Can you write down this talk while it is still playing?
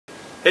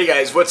Hey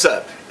guys, what's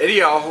up? Eddie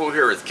Yahoo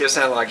here with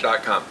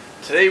KissAnalog.com.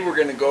 Today we're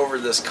going to go over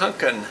this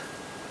Kunkin.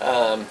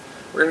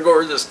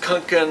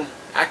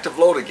 Active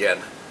load again,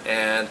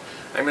 and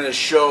I'm going to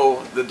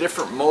show the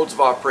different modes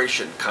of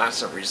operation: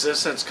 constant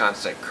resistance,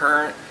 constant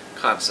current,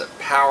 constant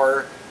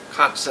power,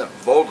 constant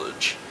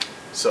voltage.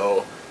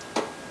 So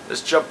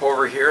let's jump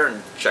over here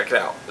and check it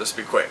out. This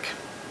will be quick.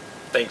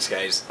 Thanks,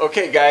 guys.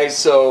 Okay, guys.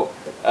 So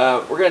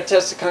we're going to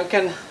test the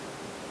Kunkin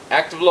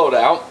active load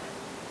out.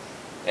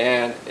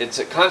 And it's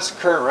at constant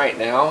current right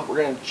now. We're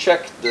going to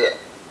check the,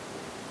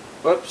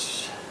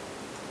 whoops,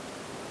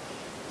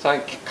 it's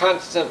on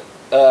constant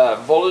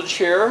voltage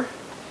here.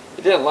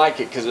 It didn't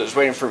like it because it was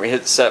waiting for me to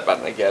hit the set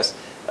button, I guess.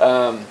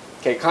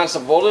 Okay,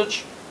 constant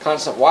voltage,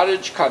 constant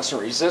wattage,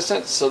 constant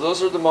resistance. So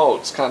those are the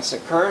modes: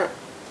 constant current,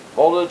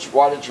 voltage,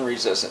 wattage, and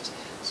resistance.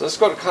 So let's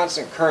go to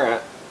constant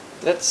current.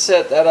 Let's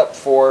set that up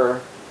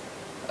for,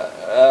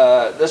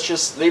 let's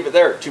just leave it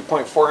there at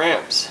 2.4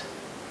 amps.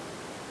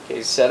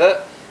 Okay, set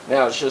it.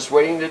 Now it's just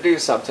waiting to do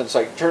something, so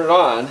I can turn it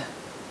on.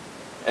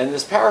 And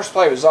this power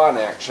supply was on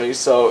actually,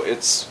 so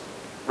it's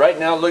right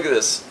now. Look at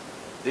this;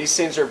 these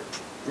things are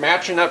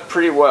matching up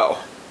pretty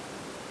well.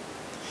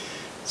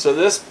 So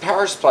this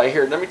power supply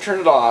here, let me turn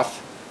it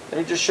off.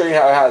 Let me just show you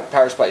how the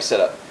power supply is set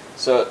up.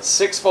 So it's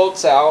 6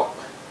 volts out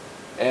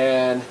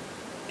and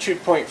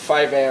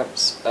 2.5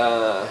 amps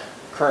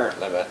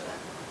current limit.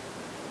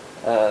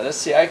 Let's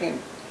see, I can,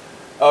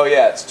 oh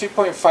yeah, it's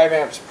 2.5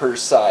 amps per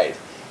side.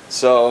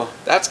 So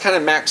that's kind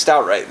of maxed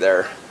out right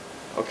there.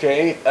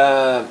 Okay,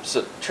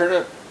 so turn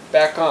it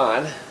back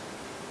on.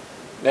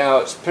 Now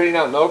it's putting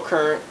out no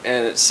current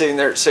and it's sitting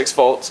there at 6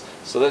 volts.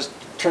 So let's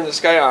turn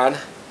this guy on,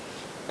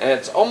 and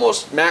it's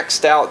almost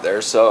maxed out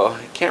there, so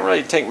it can't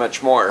really take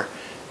much more.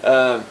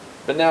 But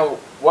now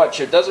watch,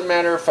 it doesn't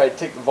matter if I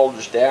take the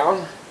voltage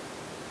down,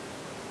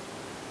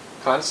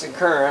 constant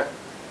current,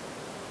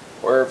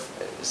 or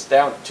if it's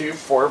down to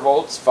 4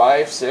 volts,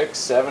 5, 6,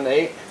 7,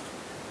 8,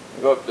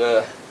 go up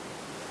to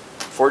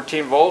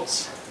 14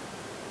 volts,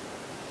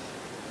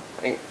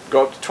 and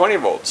go up to 20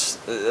 volts.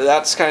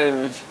 That's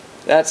kind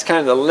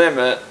of the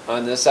limit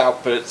on this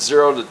output. It's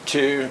 0 to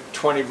 2,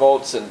 20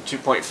 volts, and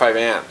 2.5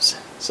 amps.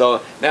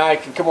 So now I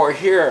can come over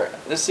here.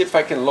 Let's see if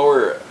I can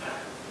lower it.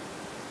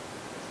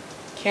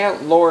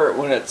 Can't lower it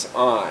when it's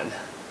on.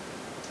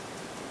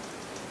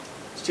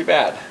 It's too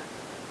bad.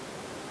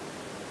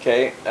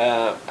 Okay,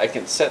 I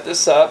can set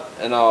this up,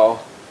 and I'll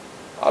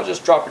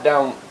just drop it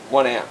down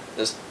 1 amp.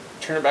 Just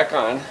turn it back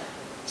on.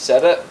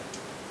 Set it,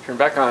 turn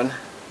back on.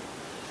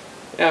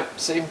 Yeah,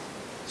 see?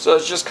 So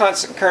it's just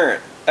constant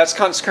current. That's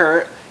constant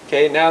current.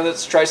 Okay, now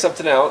let's try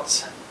something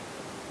else.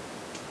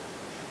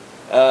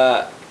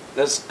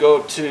 Let's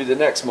go to the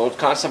next mode,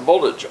 constant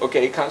voltage.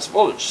 Okay, constant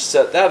voltage.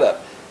 Set that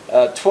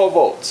up. 12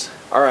 volts.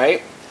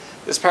 Alright.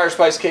 This power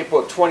supply is capable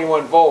of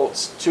 21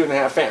 volts,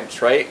 2.5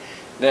 amps, right?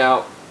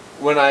 Now,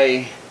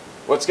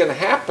 what's going to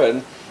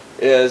happen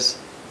is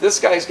this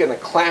guy's going to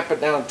clamp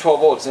it down to 12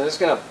 volts, and it's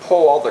going to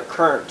pull all the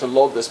current to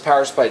load this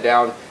power supply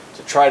down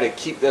to try to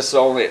keep this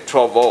only at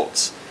 12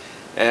 volts.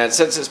 And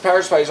since this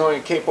power supply is only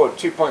capable of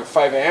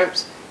 2.5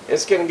 amps,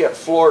 it's going to get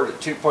floored at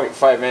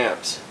 2.5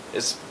 amps.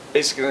 It's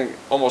basically going to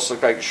almost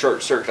look like a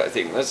short circuit, I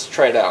think. Let's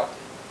try it out.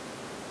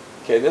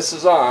 Okay, this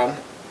is on.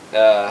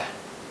 There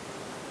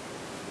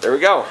we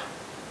go.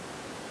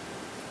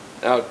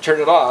 Now turn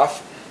it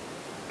off.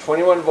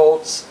 21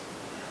 volts.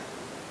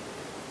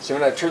 See,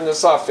 when I turn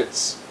this off,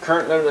 it's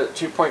current limit at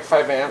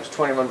 2.5 amps,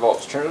 21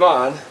 volts. Turn it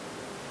on,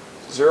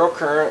 0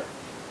 current.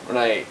 When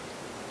I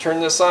turn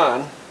this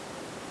on, it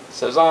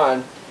says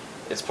on,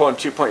 it's pulling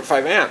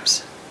 2.5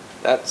 amps.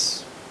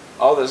 That's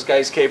all this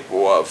guy's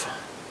capable of.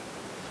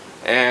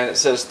 And it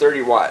says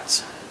 30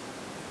 watts.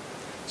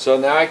 So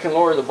now I can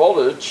lower the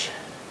voltage.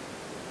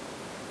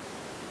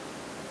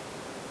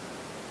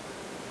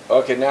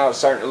 Okay, now it's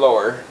starting to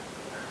lower.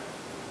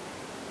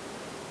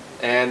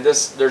 And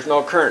there's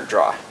no current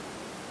draw,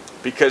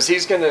 because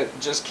he's going to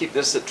just keep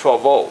this at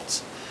 12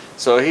 volts.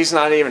 So he's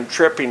not even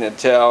tripping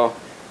until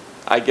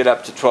I get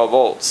up to 12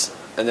 volts.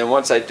 And then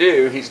once I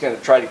do, he's going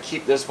to try to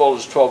keep this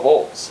voltage 12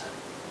 volts.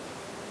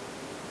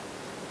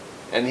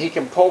 And he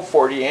can pull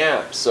 40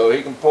 amps, so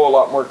he can pull a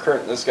lot more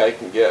current than this guy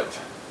can give.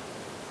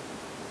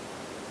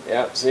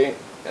 Yeah, see?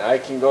 I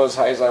can go as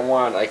high as I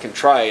want. I can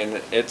try,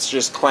 and it's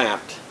just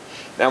clamped.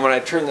 Now when I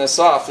turn this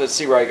off, let's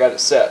see where I got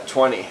it set.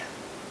 20.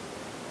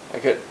 I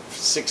got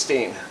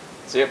 16.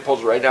 See, it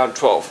pulls right down to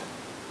 12.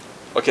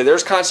 Okay,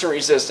 there's constant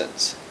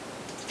resistance.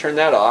 Turn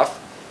that off.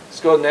 Let's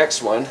go to the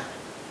next one.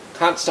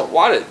 Constant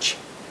wattage.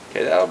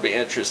 Okay, that'll be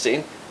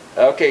interesting.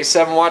 Okay,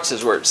 7 watts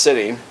is where it's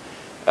sitting.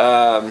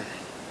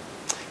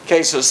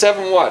 Okay, so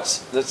 7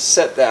 watts. Let's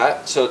set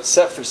that. So it's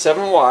set for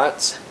 7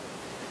 watts.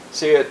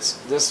 See, it's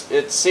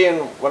seeing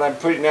what I'm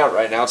putting out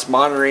right now. It's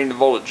monitoring the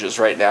voltages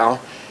right now.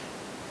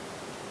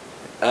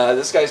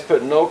 This guy's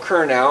putting no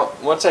current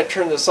out. Once I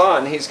turn this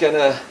on, he's going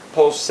to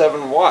pull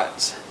 7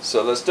 watts.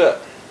 So let's do it.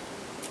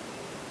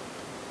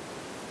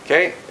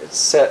 Okay, it's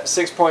set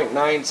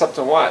 6.9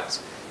 something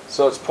watts.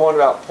 So it's pulling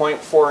about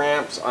 0.4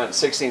 amps on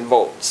 16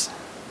 volts.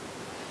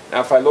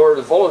 Now if I lower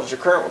the voltage, the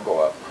current will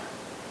go up.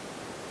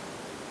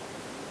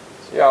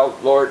 See, I'll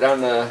lower it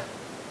down to,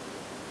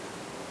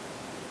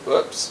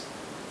 whoops,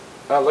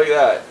 oh, look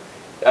at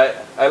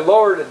that. I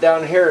lowered it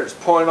down here. It's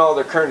pulling all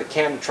the current it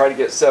can to try to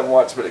get 7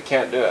 watts, but it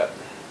can't do it.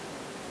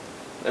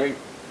 Let me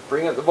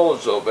bring up the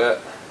voltage a little bit.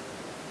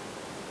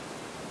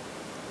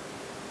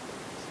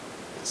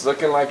 It's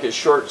looking like a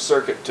short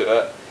circuit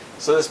to it.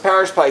 So this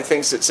power supply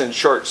thinks it's in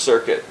short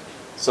circuit.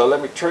 So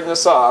let me turn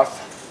this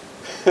off.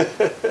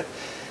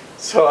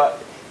 So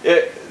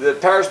the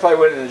power supply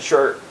went in the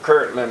short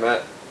current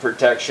limit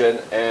protection,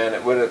 and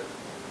it wouldn't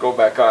go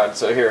back on.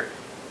 So here,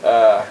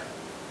 well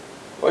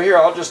here,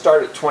 I'll just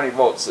start at 20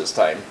 volts this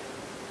time.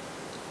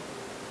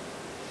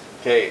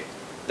 Okay,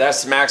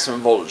 that's the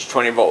maximum voltage,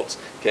 20 volts.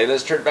 Okay,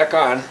 let's turn it back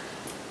on.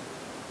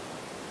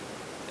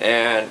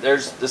 And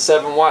there's the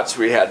 7 watts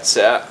we had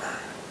set.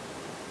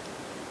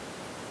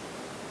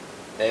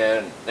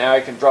 And now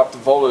I can drop the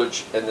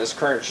voltage, and this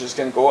current's just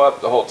going to go up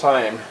the whole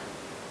time.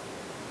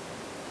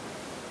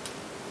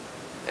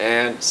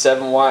 And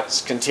 7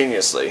 watts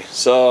continuously.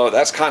 So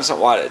that's constant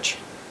wattage.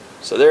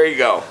 So there you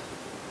go.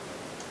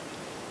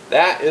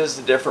 That is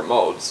the different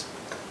modes.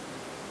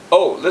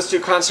 Oh, let's do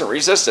constant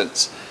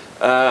resistance.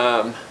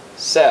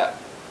 Set.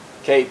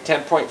 Okay,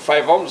 10.5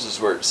 ohms is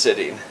where it's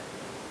sitting.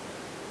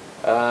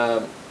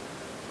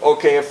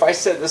 Okay, if I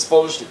set this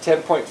voltage to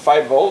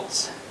 10.5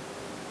 volts,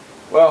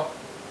 well,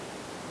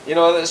 you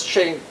know, let's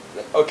change.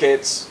 Okay,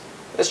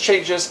 let's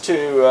change this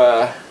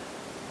to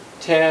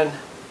 10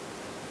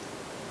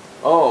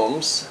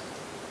 ohms,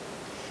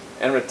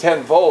 and with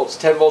 10 volts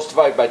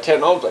divided by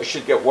 10 ohms, I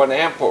should get 1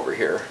 amp over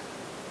here.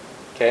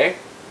 Okay,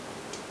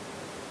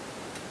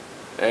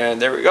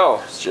 and there we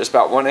go. It's just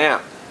about 1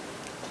 amp,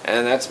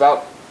 and that's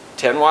about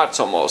 10 watts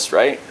almost,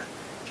 right?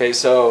 Okay,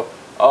 so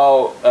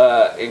I'll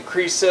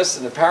increase this,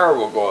 and the power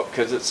will go up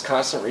because it's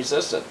constant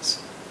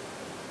resistance.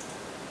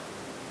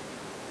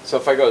 So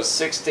if I go to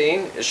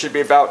 16, it should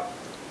be about,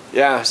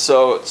 yeah,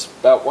 so it's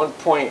about 1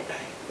 point,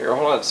 here,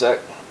 hold on a sec.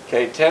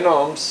 Okay, 10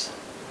 ohms.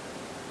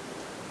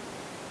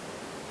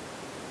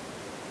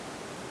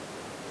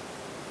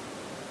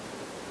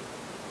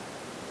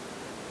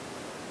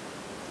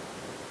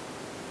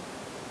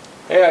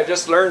 Hey, I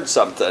just learned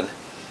something.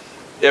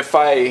 If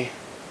I,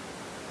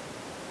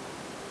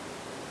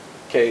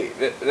 okay,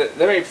 let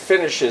me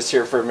finish this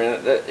here for a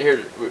minute.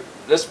 Here,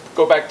 let's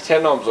go back to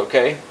 10 ohms,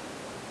 okay?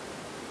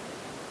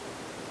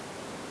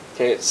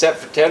 Okay, it's set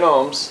for 10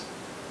 ohms.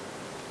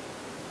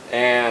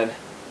 And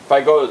if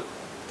I go,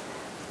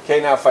 okay,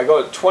 now if I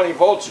go to 20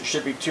 volts, it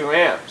should be 2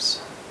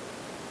 amps.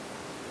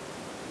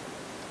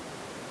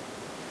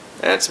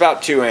 That's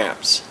about 2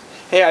 amps.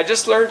 Hey, I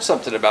just learned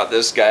something about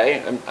this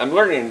guy. I'm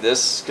learning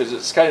this because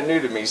it's kind of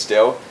new to me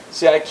still.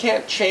 See, I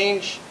can't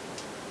change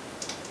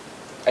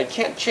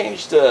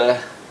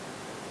the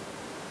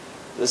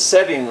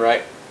setting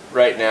right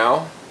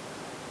now.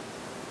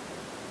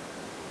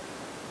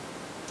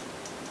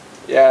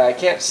 Yeah, I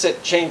can't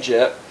change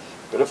it.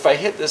 But if I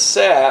hit the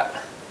set,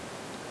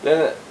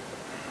 then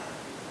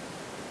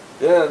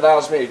it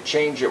allows me to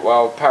change it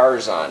while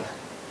power's on.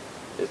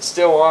 It's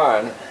still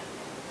on.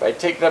 If I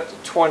take it up to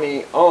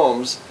 20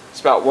 ohms, it's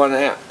about 1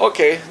 amp.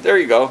 Okay, there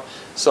you go.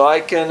 So I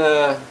can,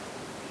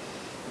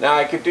 now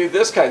I could do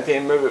this kind of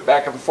thing, move it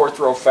back and forth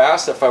real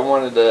fast if I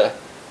wanted to,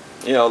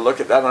 you know,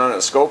 look at that on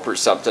a scope or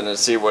something and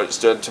see what it's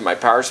doing to my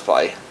power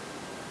supply.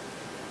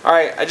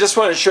 Alright, I just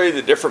want to show you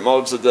the different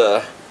modes of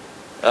the,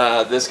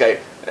 this guy.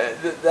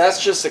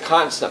 That's just the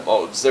constant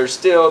modes. There's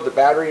still the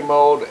battery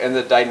mode and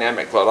the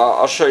dynamic mode.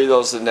 I'll show you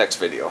those in the next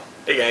video.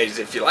 Hey guys,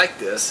 if you like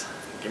this,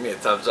 give me a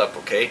thumbs up,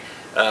 okay?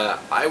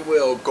 I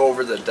will go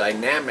over the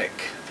dynamic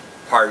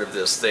part of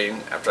this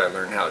thing after I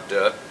learn how to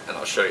do it, and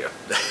I'll show you.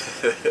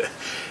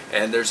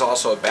 And there's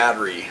also a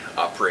battery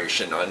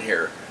operation on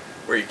here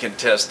where you can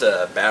test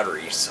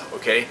batteries,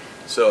 okay?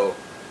 So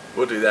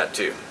we'll do that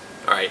too.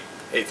 Alright,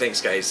 hey, thanks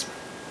guys.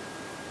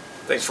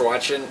 Thanks for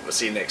watching. We'll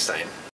see you next time.